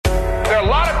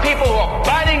people who are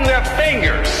biting their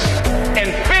fingers in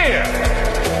fear.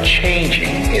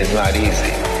 Changing is not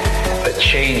easy, but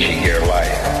changing your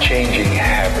life, changing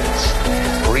habits,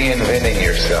 reinventing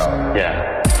yourself.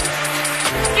 Yeah.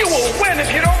 You will win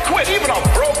if you don't quit. Even a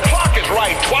broke clock is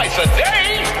right twice a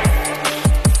day.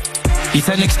 It's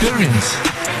an experience.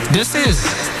 This is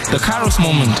the Kairos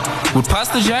Moment with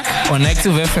Pastor Jack on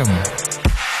Active FM.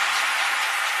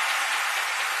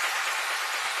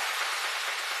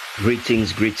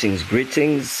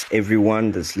 Greetings,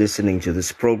 everyone that's listening to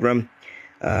this program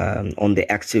on the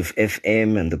Active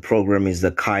FM, and the program is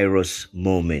the Kairos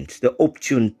Moment, the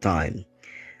opportune time.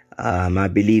 I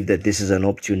believe that this is an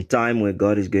opportune time where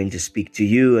God is going to speak to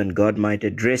you, and God might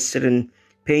address certain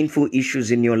painful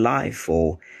issues in your life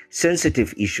or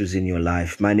sensitive issues in your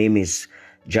life. My name is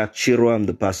Jack Chirwa. I'm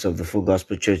the pastor of the Full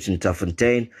Gospel Church in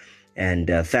Taffontein, and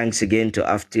thanks again to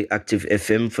Active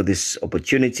FM for this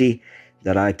opportunity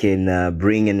that I can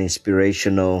bring an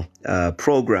inspirational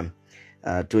program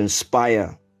to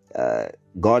inspire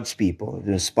God's people,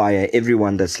 to inspire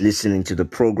everyone that's listening to the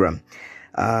program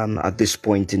at this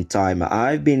point in time.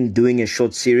 I've been doing a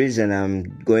short series, and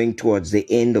I'm going towards the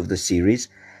end of the series.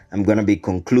 I'm going to be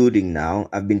concluding now.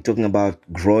 I've been talking about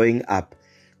growing up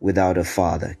without a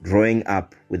father.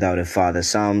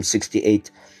 Psalm 68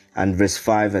 and verse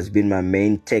 5 has been my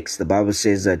main text. The Bible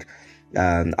says that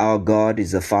our God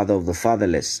is the father of the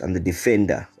fatherless and the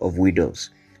defender of widows.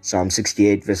 Psalm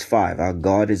 68 verse 5. Our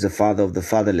God is the father of the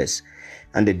fatherless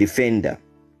and the defender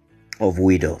of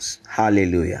widows.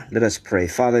 Hallelujah. Let us pray.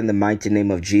 Father, in the mighty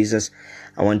name of Jesus,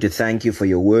 I want to thank you for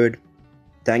your word.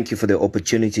 Thank you for the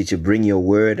opportunity to bring your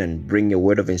word and bring your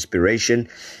word of inspiration.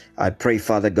 I pray,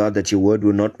 Father God, that your word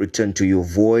will not return to you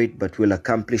void, but will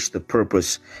accomplish the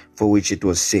purpose for which it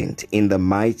was sent. In the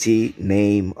mighty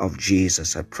name of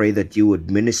Jesus, I pray that you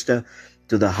would minister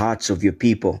to the hearts of your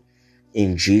people.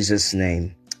 In Jesus'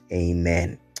 name,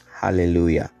 amen.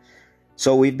 Hallelujah.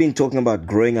 So we've been talking about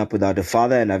growing up without a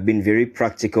father, and I've been very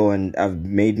practical, and I've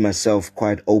made myself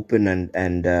quite open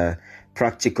and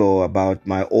practical about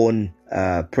my own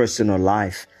personal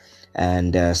life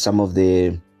and some of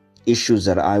the issues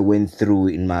that I went through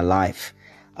in my life,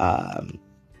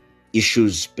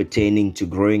 issues pertaining to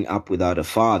growing up without a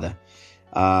father,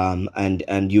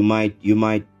 and you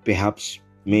might perhaps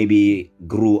maybe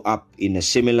grew up in a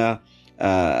similar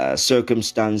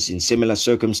similar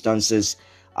circumstances.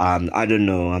 I don't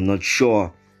know, I'm not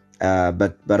sure,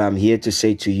 but I'm here to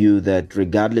say to you that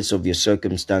regardless of your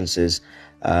circumstances,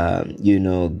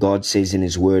 God says in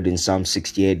his word in Psalm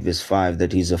 68 verse 5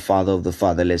 that he's a father of the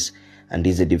fatherless and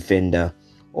he's a defender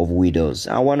of widows.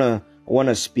 I want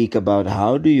to speak about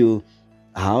how do you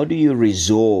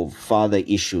resolve father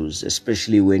issues,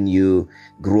 especially when you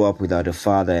grew up without a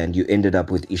father and you ended up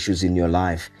with issues in your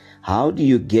life. How do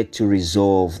you get to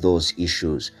resolve those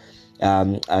issues?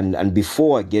 And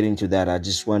before I get into that, I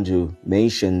just want to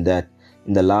mention that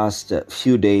in the last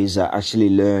few days, I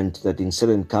actually learned that in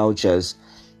certain cultures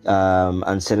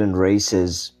and certain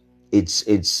races,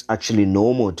 it's actually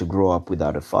normal to grow up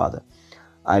without a father.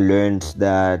 I learned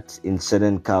that in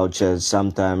certain cultures,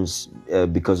 sometimes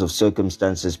because of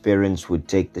circumstances, parents would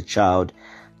take the child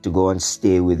to go and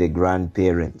stay with their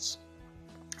grandparents,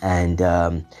 and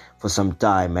for some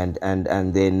time, and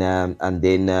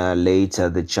then later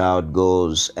the child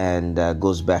goes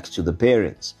back to the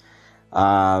parents.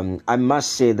 I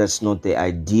must say that's not the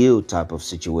ideal type of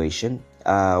situation.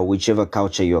 Whichever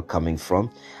culture you're coming from,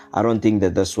 I don't think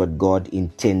that that's what God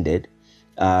intended.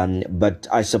 But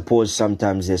I suppose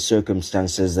sometimes there's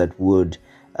circumstances that would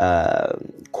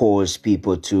cause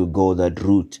people to go that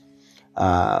route.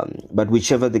 But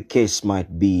whichever the case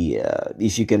might be,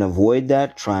 if you can avoid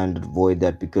that, try and avoid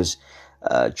that, because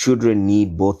children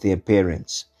need both their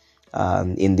parents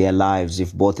in their lives,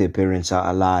 if both their parents are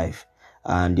alive,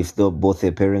 and if both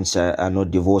their parents are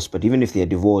not divorced. But even if they're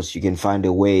divorced, you can find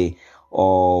a way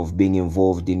of being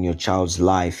involved in your child's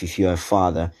life if you're a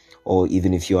father or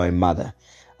even if you are a mother.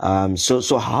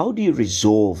 So how do you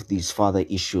resolve these father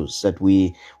issues that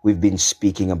we've been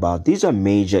speaking about? These are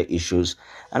major issues,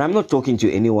 and I'm not talking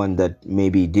to anyone that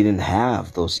maybe didn't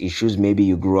have those issues. Maybe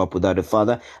you grew up without a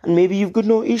father, and maybe you've got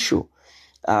no issue.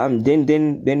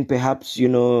 Then perhaps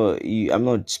I'm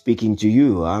not speaking to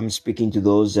you. I'm speaking to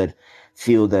those that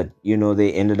feel that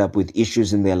they ended up with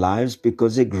issues in their lives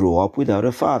because they grew up without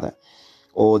a father,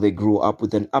 or they grew up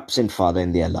with an absent father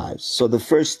in their lives. So the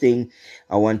first thing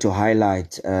I want to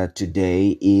highlight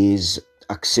today is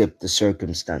accept the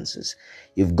circumstances.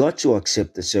 You've got to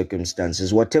accept the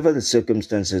circumstances, whatever the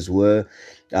circumstances were.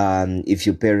 If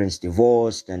your parents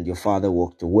divorced and your father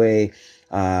walked away,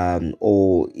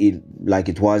 like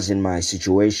it was in my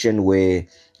situation where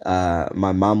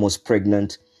My mom was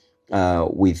pregnant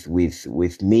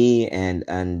with me,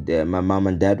 and my mom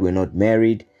and dad were not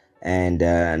married,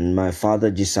 and my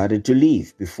father decided to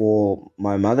leave before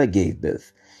my mother gave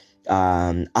birth.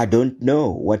 I don't know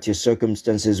what your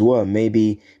circumstances were.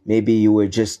 Maybe you were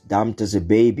just dumped as a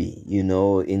baby,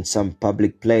 in some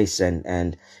public place,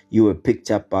 and you were picked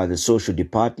up by the social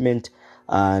department,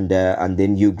 and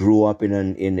then you grew up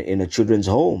in a children's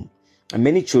home. And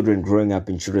many children growing up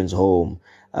in children's home,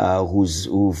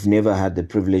 who've never had the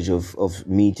privilege of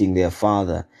meeting their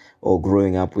father or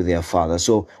growing up with their father.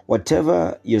 So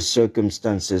whatever your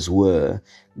circumstances were,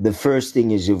 the first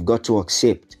thing is you've got to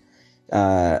accept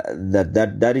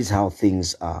that is how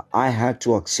things are. I had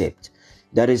to accept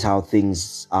that is how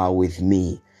things are with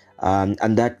me,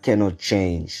 and that cannot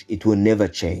change. It will never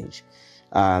change.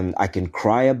 I can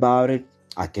cry about it.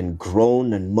 I can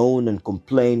groan and moan and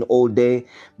complain all day,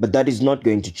 but that is not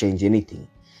going to change anything.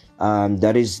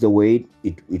 That is the way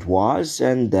it was,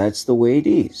 and that's the way it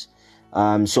is.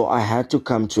 So I had to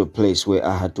come to a place where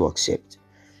I had to accept.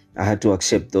 I had to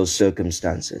accept those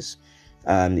circumstances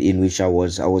in which I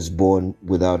was born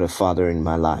without a father in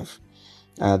my life.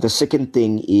 The second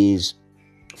thing is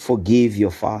forgive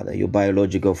your father, your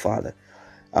biological father.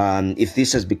 If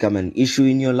this has become an issue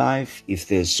in your life, if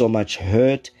there's so much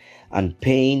hurt and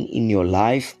pain in your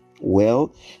life,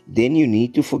 well, then you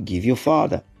need to forgive your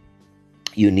father.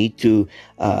 You need to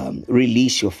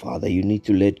release your father. You need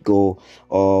to let go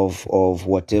of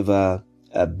whatever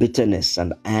bitterness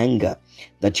and anger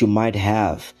that you might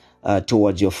have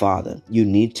towards your father. You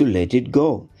need to let it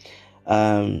go.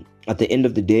 At the end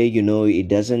of the day,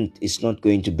 it's not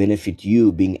going to benefit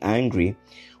you being angry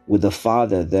with a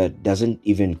father that doesn't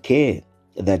even care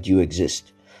that you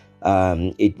exist.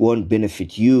 It won't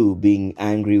benefit you being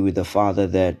angry with a father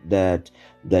that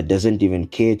doesn't even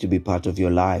care to be part of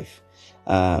your life.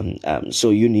 So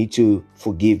you need to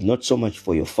forgive, not so much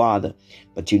for your father,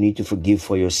 but you need to forgive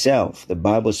for yourself. The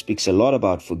Bible speaks a lot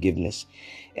about forgiveness,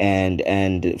 and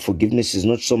forgiveness is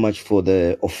not so much for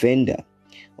the offender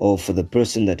or for the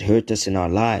person that hurt us in our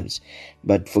lives,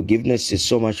 but forgiveness is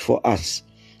so much for us,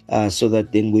 so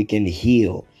that then we can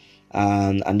heal.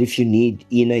 And if you need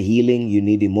inner healing, you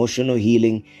need emotional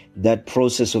healing, that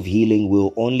process of healing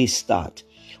will only start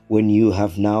when you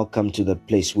have now come to the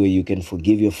place where you can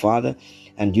forgive your father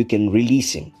and you can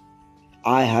release him.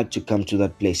 I had to come to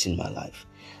that place in my life.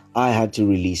 I had to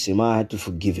release him. I had to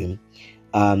forgive him.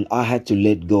 I had to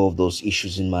let go of those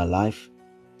issues in my life.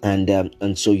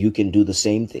 And so you can do the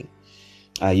same thing.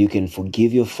 You can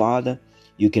forgive your father.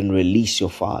 You can release your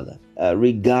father,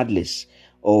 regardless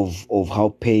of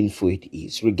how painful it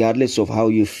is, regardless of how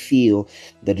you feel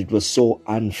that it was so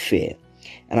unfair.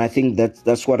 And I think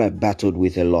that's what I battled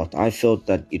with a lot. I felt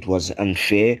that it was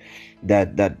unfair,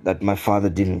 that my father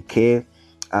didn't care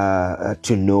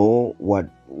to know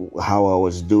how I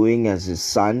was doing as his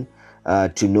son,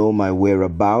 to know my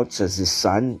whereabouts as his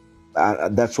son.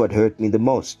 That's what hurt me the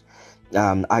most.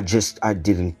 I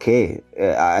didn't care.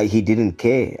 He didn't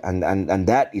care, and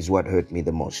that is what hurt me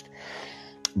the most.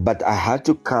 But I had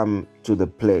to come to the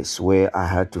place where I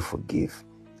had to forgive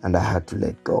and I had to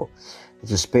let go. It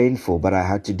was painful, but I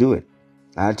had to do it.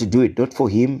 I had to do it, not for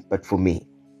him, but for me.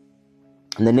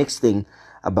 And the next thing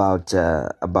about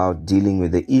dealing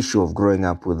with the issue of growing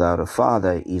up without a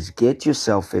father is get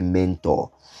yourself a mentor,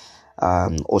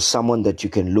 or someone that you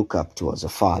can look up to as a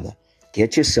father.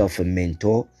 Get yourself a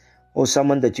mentor or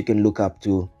someone that you can look up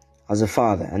to as a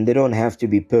father. And they don't have to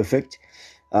be perfect.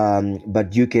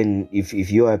 But you can, if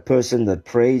you're a person that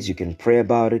prays, you can pray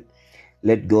about it.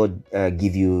 Let God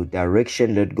give you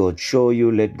direction. Let God show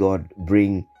you. Let God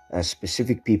bring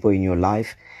specific people in your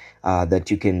life that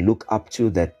you can look up to.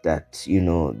 That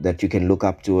you can look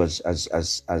up to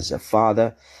as a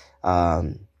father.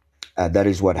 That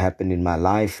is what happened in my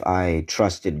life. I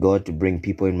trusted God to bring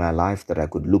people in my life that I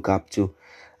could look up to.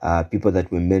 People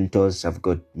that were mentors. I've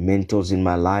got mentors in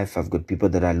my life. I've got people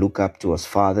that I look up to as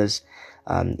fathers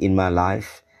in my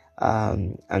life,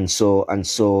 and so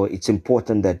it's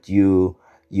important that you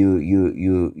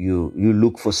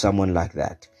look for someone like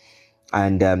that.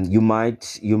 And you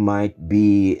might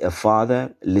be a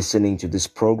father listening to this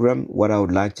program. What I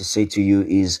would like to say to you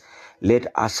is, let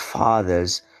us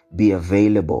fathers be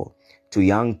available to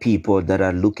young people that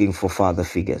are looking for father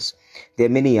figures. There are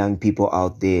many young people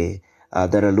out there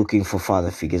that are looking for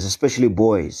father figures, especially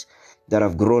boys that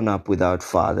have grown up without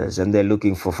fathers and they're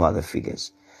looking for father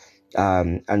figures.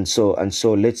 And so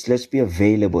let's be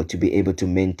available to be able to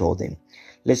mentor them.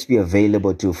 Let's be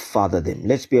available to father them.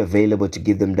 Let's be available to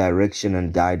give them direction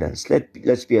and guidance.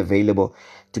 Let's be available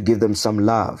to give them some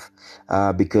love,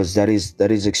 because that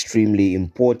is extremely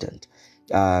important.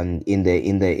 in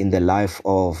the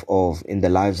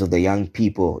lives of the young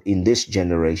people in this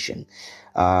generation.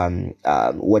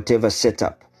 Whatever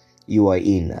setup you are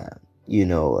in,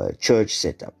 church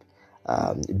setup,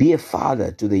 be a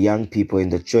father to the young people in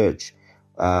the church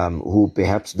who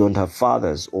perhaps don't have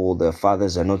fathers, or their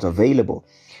fathers are not available.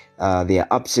 They are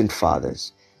absent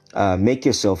fathers. Make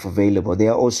yourself available.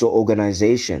 There are also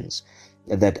organizations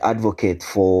that advocate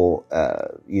for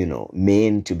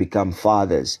men to become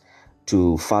fathers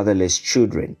to fatherless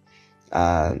children.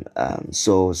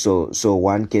 So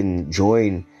one can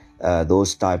join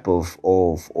those type of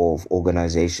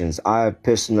organizations. I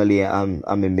personally am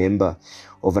a member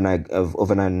of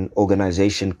an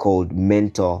organization called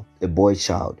Mentor a Boy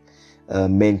Child.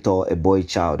 Mentor a Boy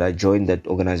Child. I joined that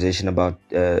organization about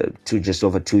just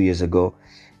over 2 years ago.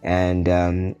 And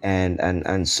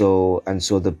so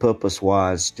the purpose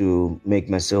was to make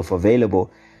myself available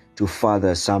to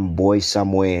father some boy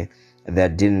somewhere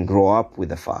that didn't grow up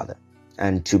with a father,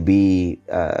 and to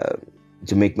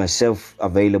make myself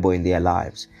available in their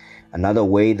lives. Another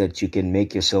way that you can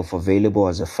make yourself available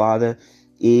as a father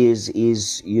is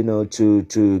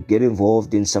to get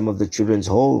involved in some of the children's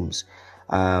homes,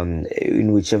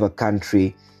 in whichever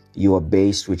country you are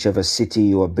based, whichever city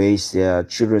you are based. There are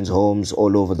children's homes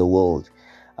all over the world.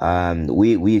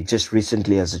 We just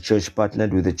recently, as a church,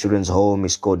 partnered with a children's home.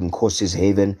 It's called Nkosi's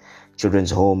Haven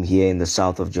Children's Home here in the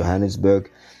south of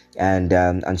Johannesburg, and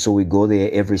so we go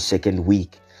there every second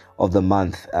week of the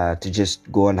month to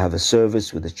just go and have a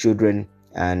service with the children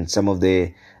and some of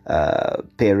the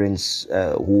parents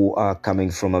who are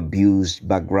coming from abused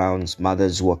backgrounds,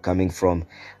 mothers who are coming from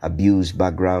abused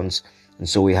backgrounds. And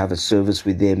so we have a service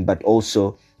with them, but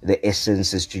also the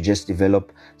essence is to just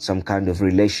develop some kind of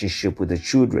relationship with the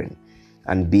children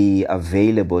and be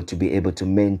available to be able to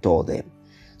mentor them.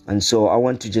 And so I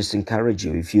want to just encourage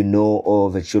you, if you know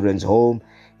of a children's home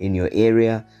in your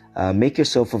area, make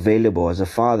yourself available as a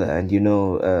father, and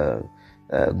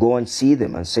go and see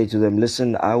them and say to them,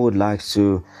 listen, I would like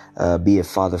to be a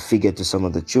father figure to some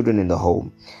of the children in the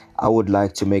home. I would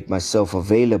like to make myself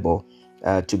available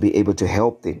to be able to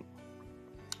help them.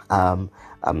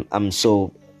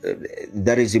 So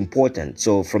that is important.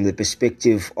 So from the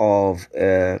perspective of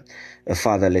a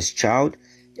fatherless child,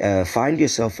 find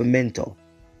yourself a mentor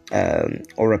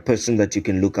or a person that you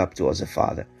can look up to as a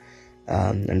father.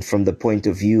 And from the point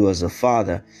of view as a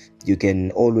father, you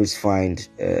can always find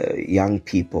young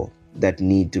people that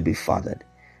need to be fathered.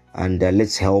 And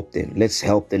let's help them. Let's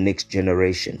help the next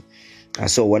generation.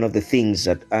 So one of the things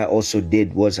that I also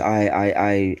did was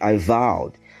I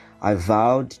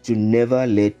vowed to never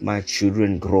let my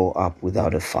children grow up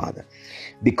without a father,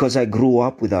 because I grew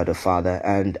up without a father,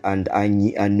 and I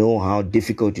know how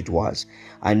difficult it was.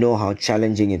 I know how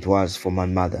challenging it was for my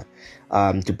mother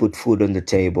to put food on the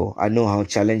table. I know how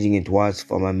challenging it was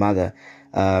for my mother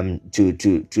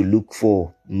to look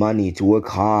for money, to work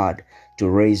hard to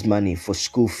raise money for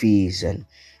school fees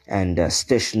and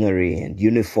stationery and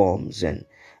uniforms and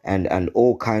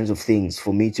all kinds of things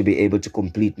for me to be able to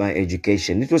complete my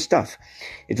education. It was tough.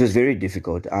 It was very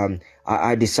difficult.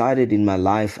 I decided in my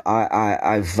life,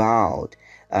 I vowed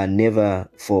never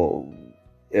for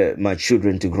my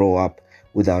children to grow up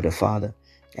without a father,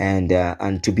 and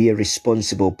to be a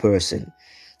responsible person.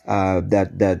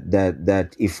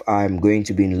 That if I'm going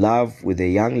to be in love with a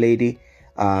young lady,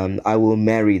 I will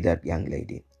marry that young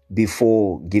lady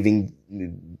before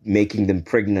making them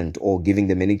pregnant or giving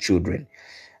them any children.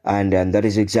 And that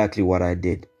is exactly what I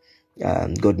did.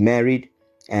 Got married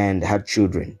and had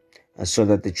children, so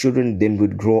that the children then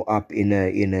would grow up in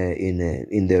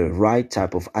the right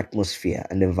type of atmosphere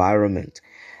and environment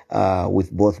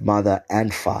with both mother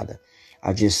and father.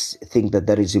 I just think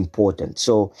that is important.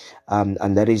 So, and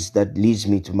that leads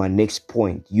me to my next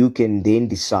point. You can then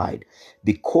decide,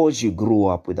 because you grew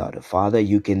up without a father,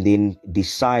 you can then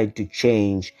decide to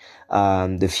change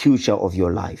the future of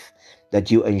your life, that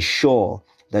you ensure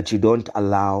that you don't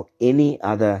allow any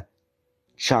other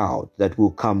child that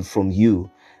will come from you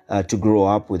to grow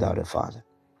up without a father,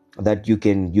 that you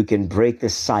can break the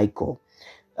cycle.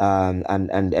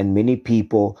 And many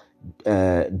people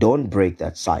don't break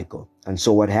that cycle. And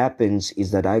so what happens is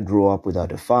that I grew up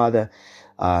without a father.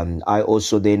 I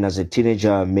also then, as a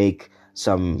teenager, make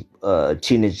some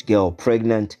teenage girl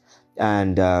pregnant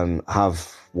and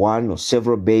have one or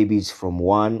several babies from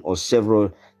one or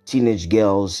several teenage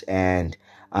girls, and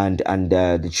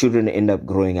the children end up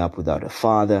growing up without a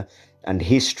father, and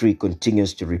history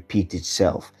continues to repeat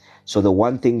itself. So the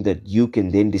one thing that you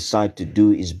can then decide to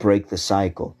do is break the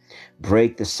cycle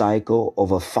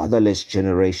of a fatherless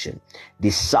generation.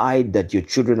 Decide that your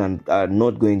children are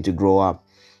not going to grow up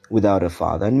without a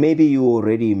father. And maybe you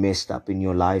already messed up in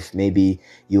your life. Maybe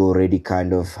you already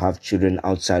kind of have children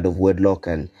outside of wedlock,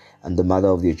 and the mother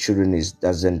of your children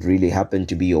doesn't really happen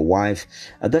to be your wife.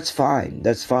 That's fine.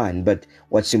 But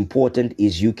what's important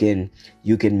is you can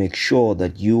make sure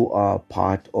that you are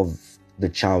part of the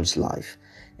child's life.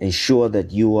 Ensure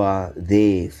that you are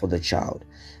there for the child.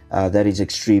 That is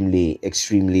extremely,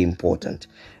 extremely important.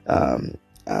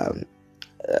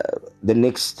 The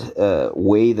next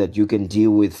way that you can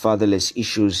deal with fatherless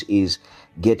issues is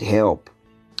get help.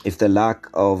 If the lack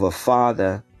of a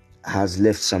father has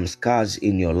left some scars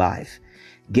in your life,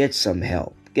 get some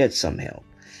help. Get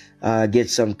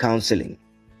some counseling.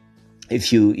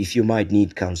 If you might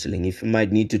need counseling, if you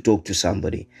might need to talk to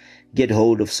somebody, get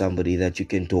hold of somebody that you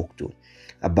can talk to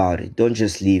about it. Don't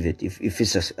just leave it. If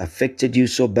it's affected you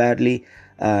so badly,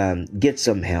 get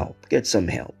some help.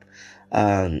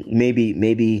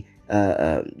 Maybe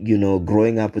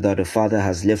growing up without a father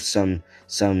has left some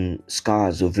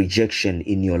scars of rejection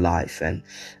in your life, and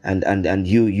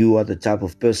you are the type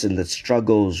of person that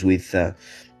struggles with a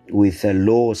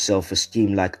low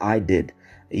self-esteem like I did.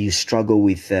 You struggle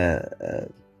with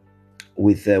a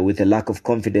lack of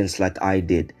confidence like I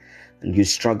did, and you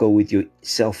struggle with your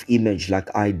self-image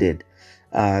like I did.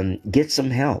 Get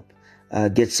some help.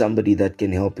 Get somebody that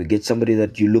can help you. Get somebody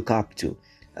that you look up to,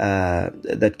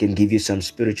 that can give you some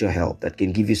spiritual help, that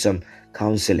can give you some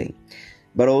counseling.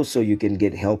 But also you can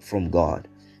get help from God.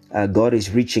 God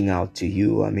is reaching out to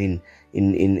you. I mean,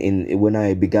 when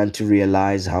I began to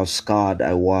realize how scarred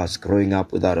I was growing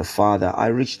up without a father, I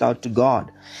reached out to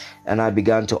God and I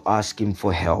began to ask him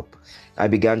for help. I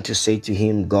began to say to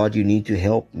him, God, you need to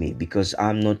help me because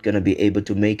I'm not going to be able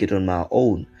to make it on my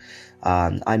own.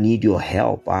 I need your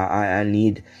help. I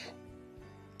need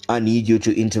you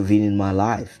to intervene in my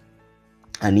life.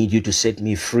 I need you to set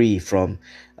me free from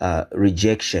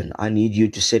rejection. I need you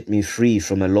to set me free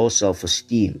from a low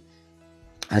self-esteem.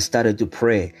 I started to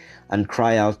pray and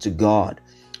cry out to God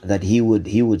that he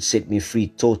would set me free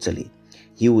totally.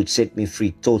 He would set me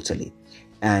free totally.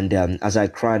 And as I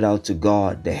cried out to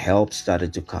God, the help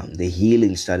started to come. The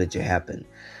healing started to happen.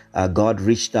 God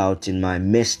reached out in my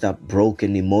messed up,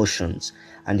 broken emotions,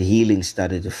 and healing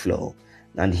started to flow.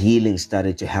 And healing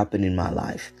started to happen in my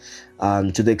life,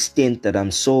 to the extent that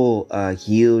I'm so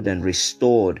healed and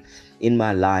restored in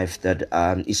my life that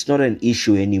it's not an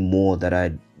issue anymore that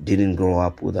I didn't grow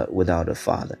up without a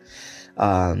father.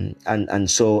 And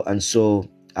so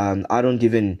I don't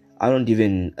even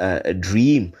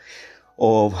dream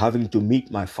of having to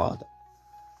meet my father.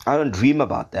 I don't dream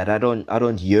about that. I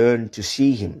don't yearn to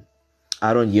see him.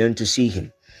 I don't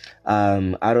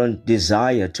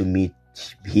desire to meet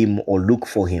him or look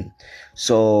for him.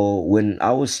 So when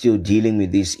I was still dealing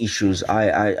with these issues,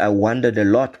 I wondered a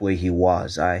lot where he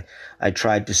was. I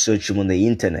tried to search him on the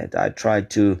internet. I tried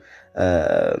to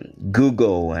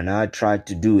Google, and I tried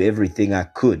to do everything I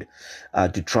could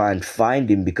to try and find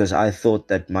him, because I thought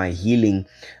that my healing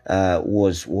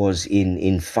was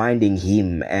in finding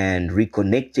him and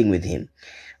reconnecting with him.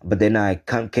 But then I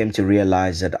came to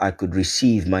realize that I could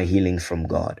receive my healing from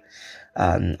God.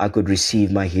 I could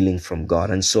receive my healing from God.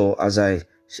 And so as I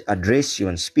address you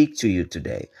and speak to you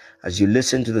today, as you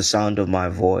listen to the sound of my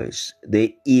voice, there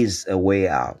is a way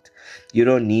out. You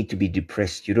don't need to be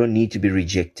depressed. You don't need to be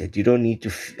rejected. You don't need to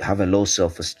have a low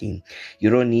self-esteem. You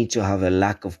don't need to have a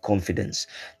lack of confidence.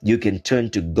 You can turn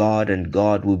to God, and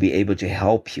God will be able to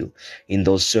help you in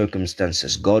those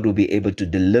circumstances. God will be able to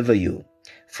deliver you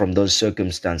from those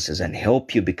circumstances and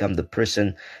help you become the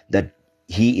person that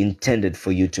he intended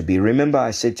for you to be. Remember,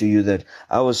 I said to you that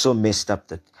I was so messed up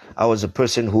that I was a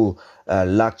person who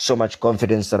lacked so much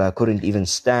confidence that I couldn't even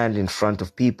stand in front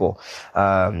of people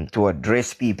to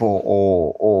address people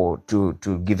or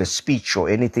to give a speech or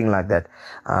anything like that.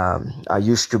 I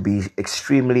used to be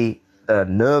extremely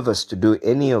nervous to do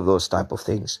any of those type of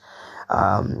things.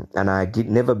 And I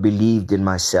never believed in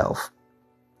myself.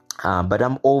 But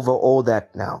I'm over all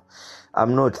that now.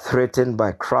 I'm not threatened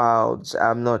by crowds.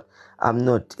 I'm not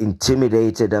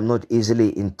intimidated. I'm not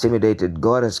easily intimidated.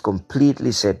 God has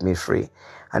completely set me free.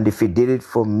 And if he did it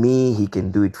for me, he can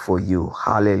do it for you.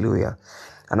 Hallelujah.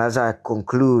 And as I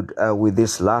conclude with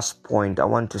this last point, I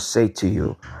want to say to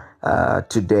you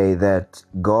today that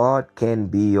God can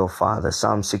be your father.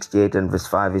 Psalm 68 and verse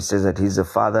 5, it says that he's the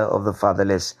father of the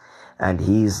fatherless, and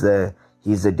he's the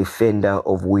defender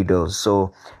of widows.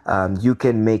 So you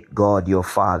can make God your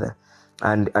father.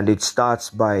 And it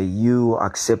starts by you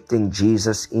accepting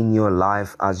Jesus in your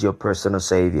life as your personal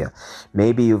savior.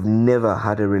 Maybe you've never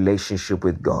had a relationship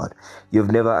with God.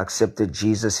 You've never accepted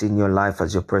Jesus in your life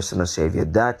as your personal savior.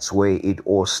 That's where it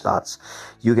all starts.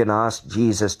 You can ask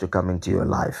Jesus to come into your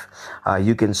life.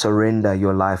 You can surrender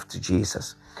your life to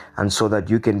Jesus, and so that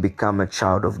you can become a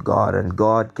child of God, and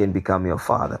God can become your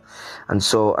father. And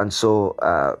so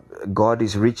God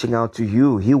is reaching out to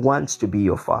you. He wants to be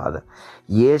your father.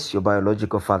 Yes, your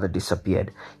biological father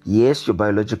disappeared. Yes, your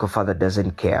biological father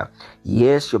doesn't care.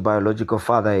 Yes, your biological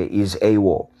father is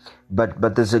AWOL.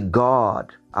 But there's a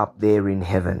God up there in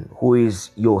heaven who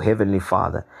is your heavenly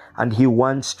father, and he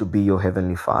wants to be your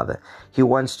heavenly father. He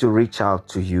wants to reach out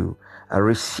to you.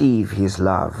 Receive his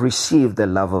love. Receive the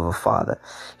love of a father.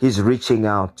 He's reaching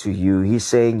out to you. He's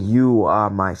saying, you are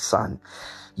my son.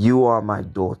 You are my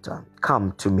daughter.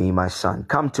 Come to me, my son.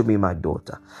 Come to me, my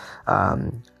daughter.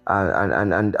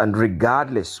 And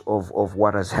regardless of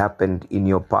what has happened in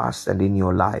your past and in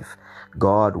your life,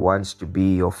 God wants to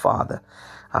be your father.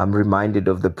 I'm reminded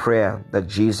of the prayer that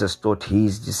Jesus taught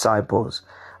his disciples.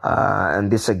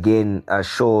 And this again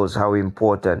shows how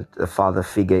important the father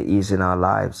figure is in our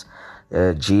lives.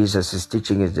 Jesus is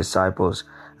teaching his disciples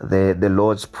the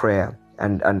Lord's Prayer.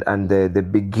 And the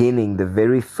beginning, the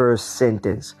very first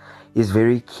sentence is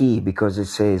very key, because it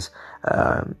says,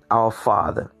 our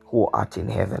Father who art in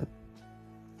heaven.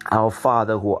 Our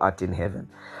Father who art in heaven.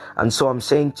 And so I'm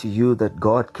saying to you that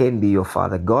God can be your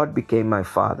father. God became my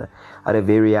father at a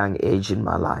very young age in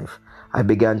my life. I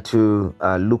began to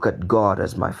look at God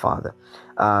as my father.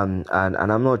 And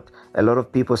I'm not, a lot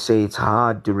of people say it's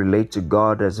hard to relate to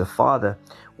God as a father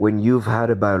when you've had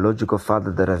a biological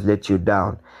father that has let you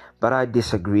down. But I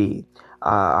disagree.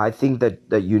 I think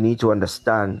that you need to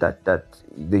understand that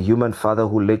the human father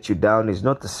who let you down is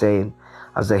not the same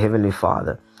as the heavenly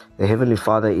father. The heavenly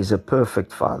father is a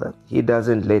perfect father. He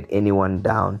doesn't let anyone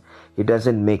down. He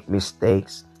doesn't make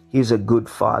mistakes. He's a good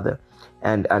father.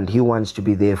 And he wants to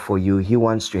be there for you. He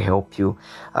wants to help you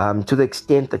to the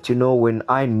extent that, when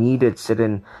I needed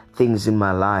certain things in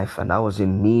my life, and I was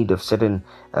in need of certain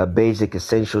basic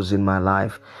essentials in my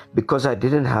life, because I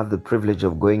didn't have the privilege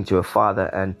of going to a father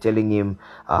and telling him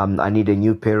I need a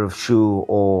new pair of shoe,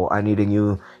 or I need a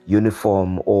new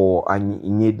uniform, or I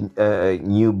need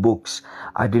new books.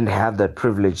 I didn't have that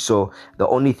privilege. So the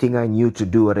only thing I knew to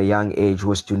do at a young age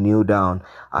was to kneel down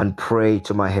and pray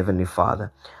to my heavenly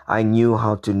father. I knew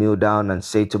how to kneel down and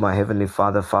say to my heavenly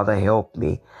father, Father, help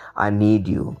me. I need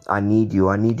you. I need you.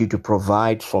 I need you to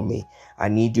provide for me. I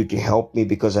need you to help me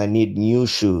because I need new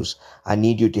shoes. I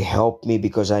need you to help me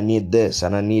because I need this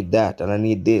and I need that and I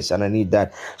need this and I need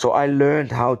that. So I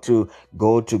learned how to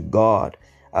go to God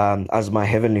as my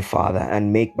heavenly father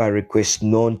and make my request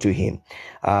known to him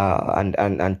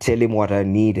and tell him what I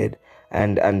needed.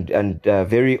 And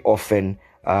very often,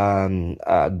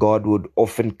 God would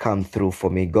often come through for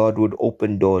me. God would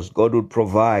open doors. God would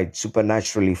provide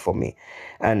supernaturally for me.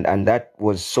 And that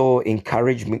was so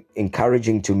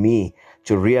encouraging to me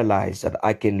to realize that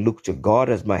I can look to God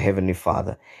as my heavenly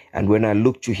father. And when I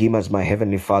look to him as my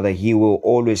heavenly father, he will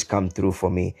always come through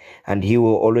for me, and he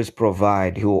will always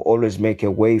provide. He will always make a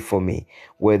way for me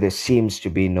where there seems to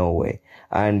be no way.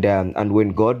 And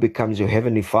when God becomes your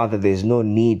heavenly father, there's no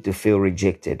need to feel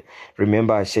rejected.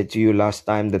 Remember, I said to you last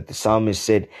time that the psalmist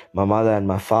said, my mother and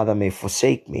my father may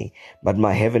forsake me, but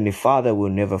my heavenly father will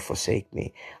never forsake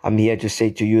me. I'm here to say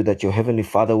to you that your heavenly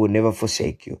father will never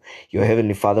forsake you. Your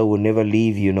heavenly father will never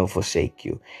leave you nor forsake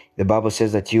you. The Bible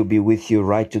says that he'll be with you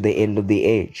right to the end of the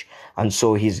age. And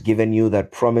so he's given you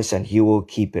that promise and he will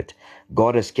keep it.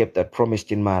 God has kept that promise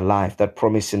in my life,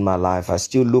 I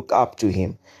still look up to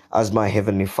him as my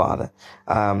heavenly father.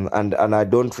 And I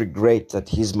don't regret that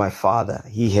he's my father.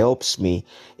 He helps me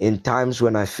in times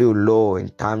when I feel low, in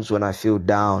times when I feel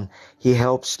down. He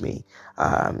helps me.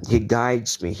 He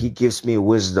guides me. He gives me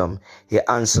wisdom. He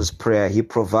answers prayer. He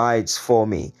provides for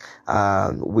me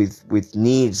with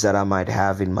needs that I might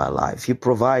have in my life. He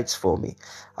provides for me.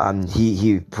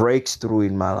 He breaks through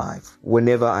in my life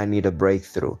whenever I need a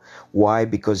breakthrough. Why?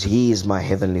 Because he is my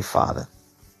heavenly father.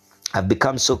 I've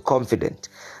become so confident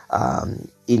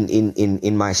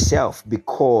in myself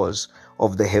because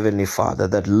of the heavenly father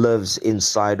that lives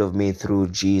inside of me through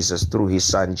Jesus, through his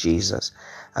son Jesus.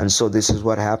 And so this is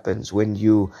what happens when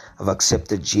you have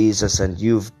accepted Jesus and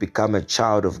you've become a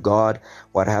child of God.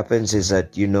 What happens is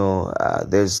that,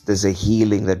 there's a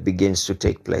healing that begins to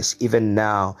take place. Even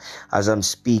now, as I'm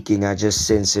speaking, I just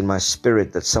sense in my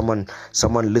spirit that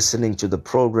someone listening to the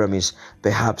program is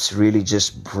perhaps really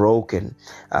just broken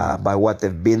by what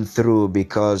they've been through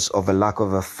because of a lack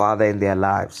of a father in their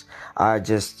lives. I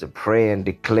just pray and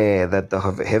declare that the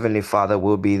Heavenly Father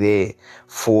will be there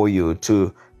for you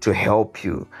to help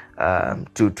you,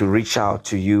 to reach out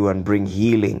to you and bring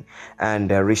healing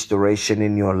and restoration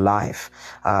in your life.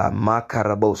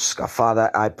 Makaraboska.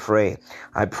 Father, I pray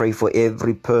for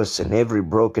every person, every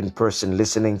broken person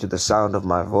listening to the sound of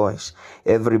my voice,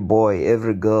 every boy,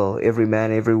 every girl, every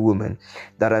man, every woman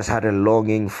that has had a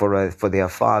longing for their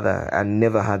father and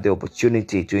never had the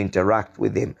opportunity to interact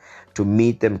with him, to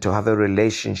meet them, to have a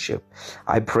relationship.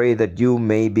 I pray that you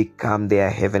may become their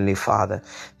Heavenly Father,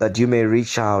 that you may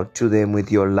reach out to them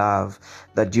with your love,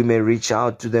 that you may reach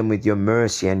out to them with your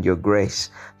mercy and your grace,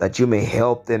 that you may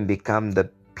help them become the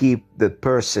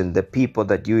people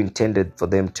that you intended for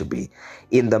them to be.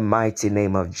 In the mighty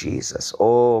name of Jesus,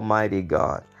 Almighty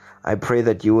God, I pray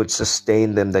that you would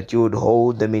sustain them, that you would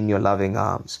hold them in your loving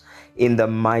arms. In the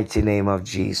mighty name of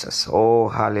Jesus. Oh,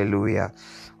 hallelujah.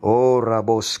 Oh,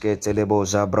 Raboske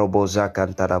Teleboza Broboza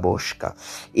Kantaraboshka.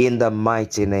 In the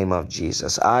mighty name of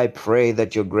Jesus, I pray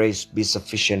that your grace be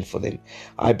sufficient for them.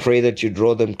 I pray that you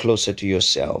draw them closer to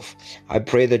yourself. I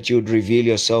pray that you would reveal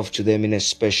yourself to them in a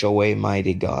special way,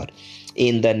 mighty God.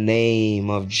 In the name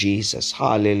of Jesus.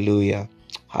 Hallelujah.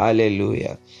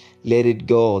 Hallelujah. Let it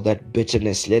go, that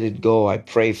bitterness, let it go. I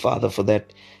pray, Father, for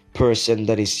that person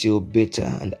that is still bitter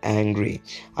and angry.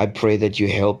 I pray that you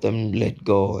help them let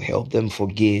go, help them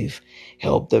forgive,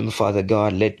 help them, Father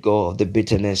God, let go of the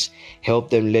bitterness,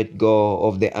 help them let go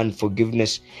of the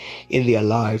unforgiveness in their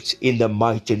lives. In the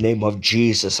mighty name of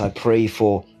Jesus, I pray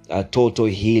for total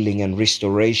healing and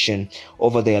restoration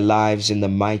over their lives. In the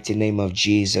mighty name of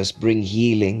Jesus, bring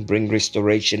healing, bring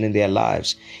restoration in their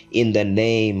lives. In the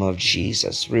name of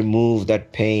Jesus, remove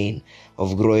that pain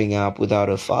of growing up without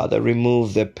a father.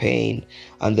 Remove the pain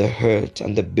and the hurt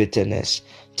and the bitterness.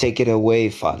 Take it away,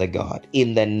 Father God,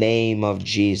 in the name of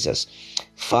Jesus.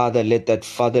 Father, let that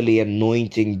fatherly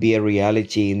anointing be a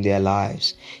reality in their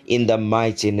lives, in the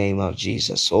mighty name of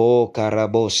Jesus. Oh,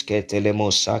 karaboske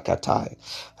telemosakatai,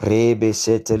 rebe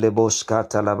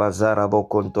seteleboskata labazara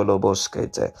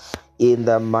bokontoloboskete. In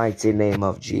the mighty name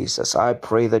of Jesus, I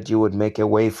pray that you would make a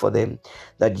way for them,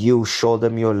 that you show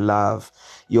them your love,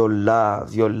 your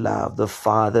love, your love, the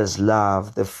Father's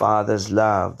love, the Father's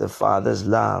love, the Father's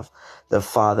love, the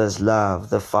Father's love,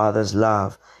 the Father's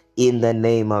love. In the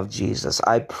name of Jesus,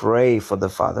 I pray for the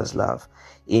Father's love.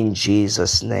 In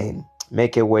Jesus' name,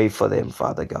 make a way for them,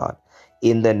 Father God.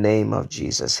 In the name of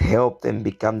Jesus, help them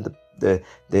become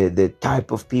the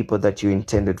type of people that you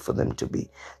intended for them to be.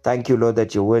 Thank you, Lord,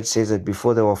 that your word says that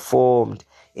before they were formed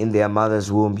in their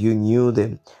mother's womb, you knew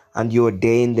them and you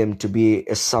ordained them to be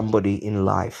a somebody in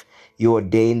life. You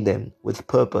ordained them with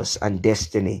purpose and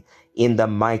destiny in the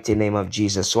mighty name of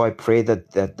Jesus. So I pray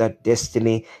that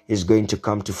destiny is going to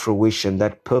come to fruition.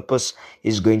 That purpose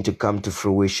is going to come to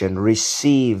fruition.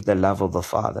 Receive the love of the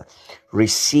Father.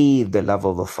 Receive the love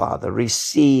of the Father.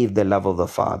 Receive the love of the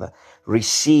Father.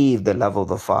 Receive the love of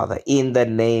the Father in the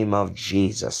name of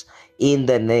Jesus. In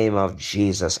the name of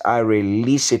Jesus, I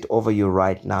release it over you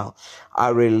right now. I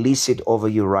release it over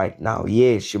you right now.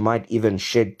 Yes, you might even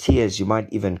shed tears. You might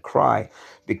even cry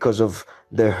because of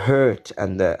the hurt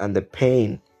and the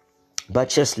pain. But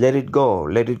just let it go.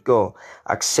 Let it go.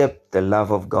 Accept the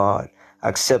love of God.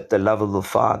 Accept the love of the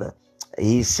Father.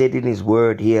 He said in his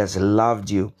word, he has loved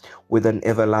you with an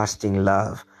everlasting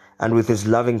love. And with his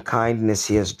loving kindness,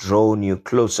 he has drawn you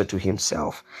closer to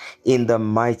himself. In the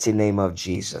mighty name of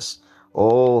Jesus.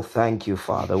 Oh, thank you,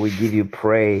 Father. We give you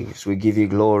praise. We give you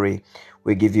glory.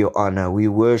 We give you honor. We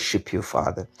worship you,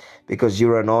 Father, because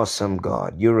you're an awesome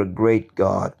God. You're a great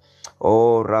God.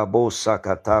 Oh, Rabo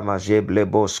Sakatama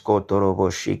Jeblebos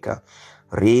Kotoroboshika.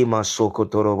 Rima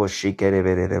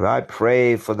Sokotoroboshika. I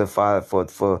pray for the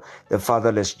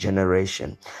fatherless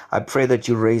generation. I pray that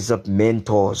you raise up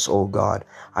mentors, oh God.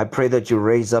 I pray that you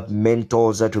raise up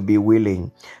mentors that will be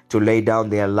willing to lay down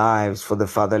their lives for the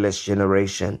fatherless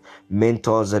generation.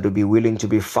 Mentors that will be willing to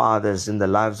be fathers in the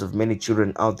lives of many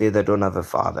children out there that don't have a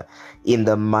father. In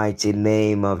the mighty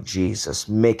name of Jesus,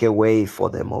 make a way for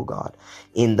them, oh God.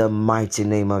 In the mighty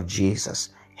name of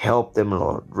Jesus, help them,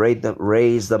 Lord.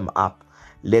 Raise them up.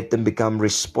 Let them become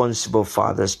responsible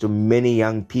fathers to many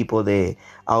young people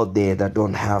out there that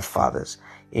don't have fathers.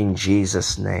 In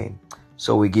Jesus' name.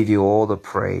 So we give you all the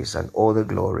praise and all the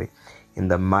glory in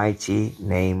the mighty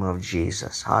name of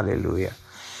Jesus. Hallelujah.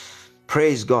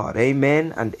 Praise God.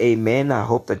 Amen and amen. I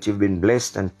hope that you've been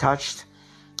blessed and touched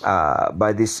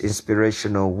by this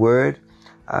inspirational word.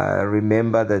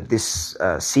 Remember that this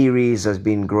series has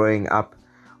been growing up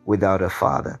without a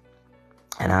father.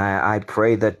 And I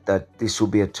pray that this will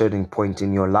be a turning point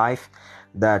in your life,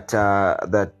 that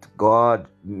God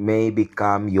may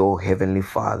become your heavenly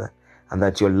Father and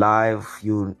that your life,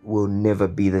 you will never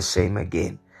be the same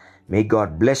again. May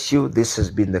God bless you. This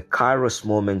has been the Kairos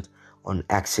Moment on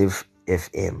Active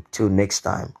FM. Till next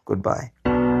time, goodbye.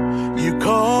 You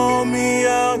call me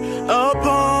out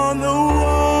upon the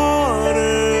water,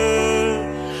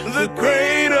 the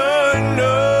great unknown,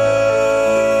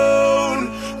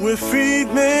 where feet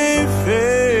may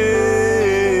fail,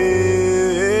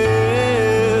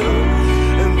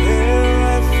 and there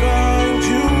I found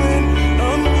you in a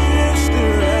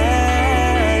mystery,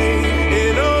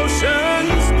 in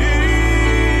oceans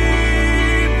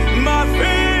deep, my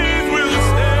faith will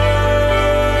stand,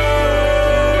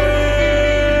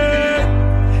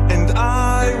 and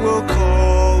I will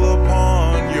call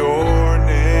upon your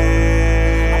name,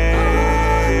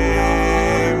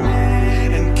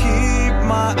 and keep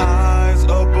my eyes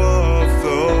above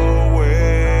the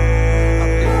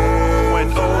waves. When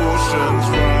oceans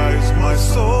rise, my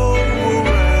soul will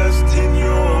rest in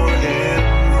your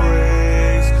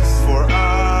embrace, for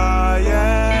I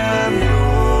am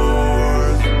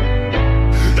yours,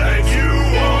 and you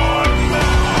are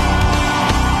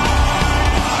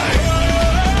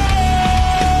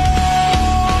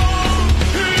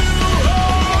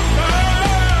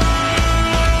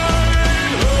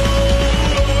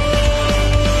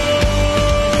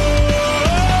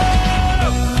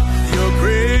Your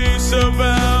grace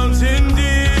abounds in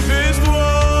deepest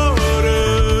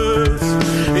waters.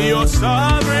 Your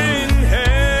sovereign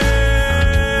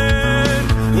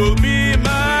hand will be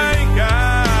my guide.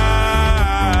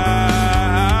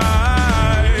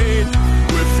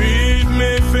 Where feet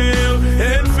may fail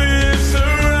and fear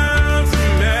surrounds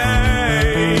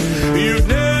me, you've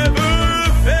never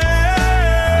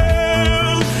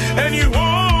failed, and you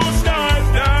won't start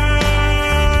now.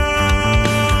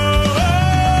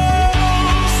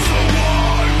 So I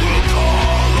will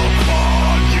call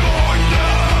upon your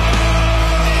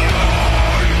name,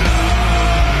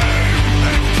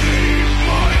 and keep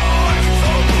my eyes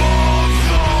above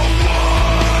the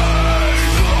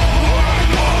waves.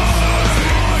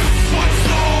 My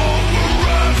soul will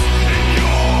rest in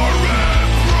your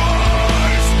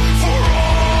embrace, for I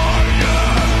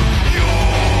am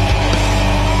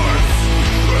yours,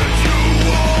 and you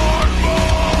are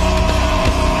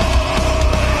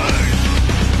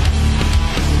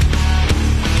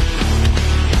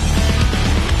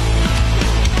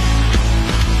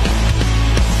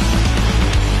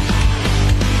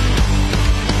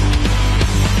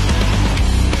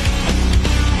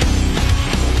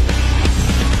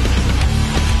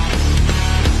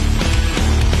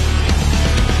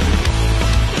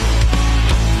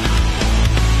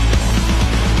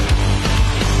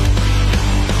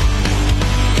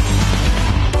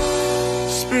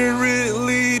Spirit,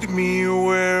 lead me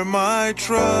where my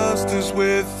trust is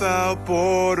without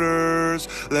borders.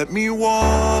 Let me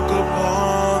walk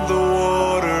upon the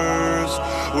waters,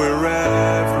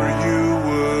 wherever you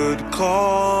would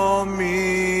call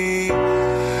me.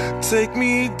 Take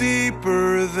me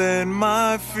deeper than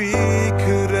my feet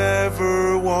could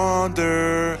ever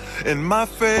wander, and my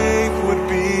faith would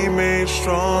be made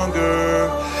stronger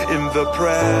in the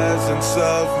presence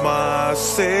of my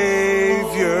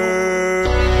Savior.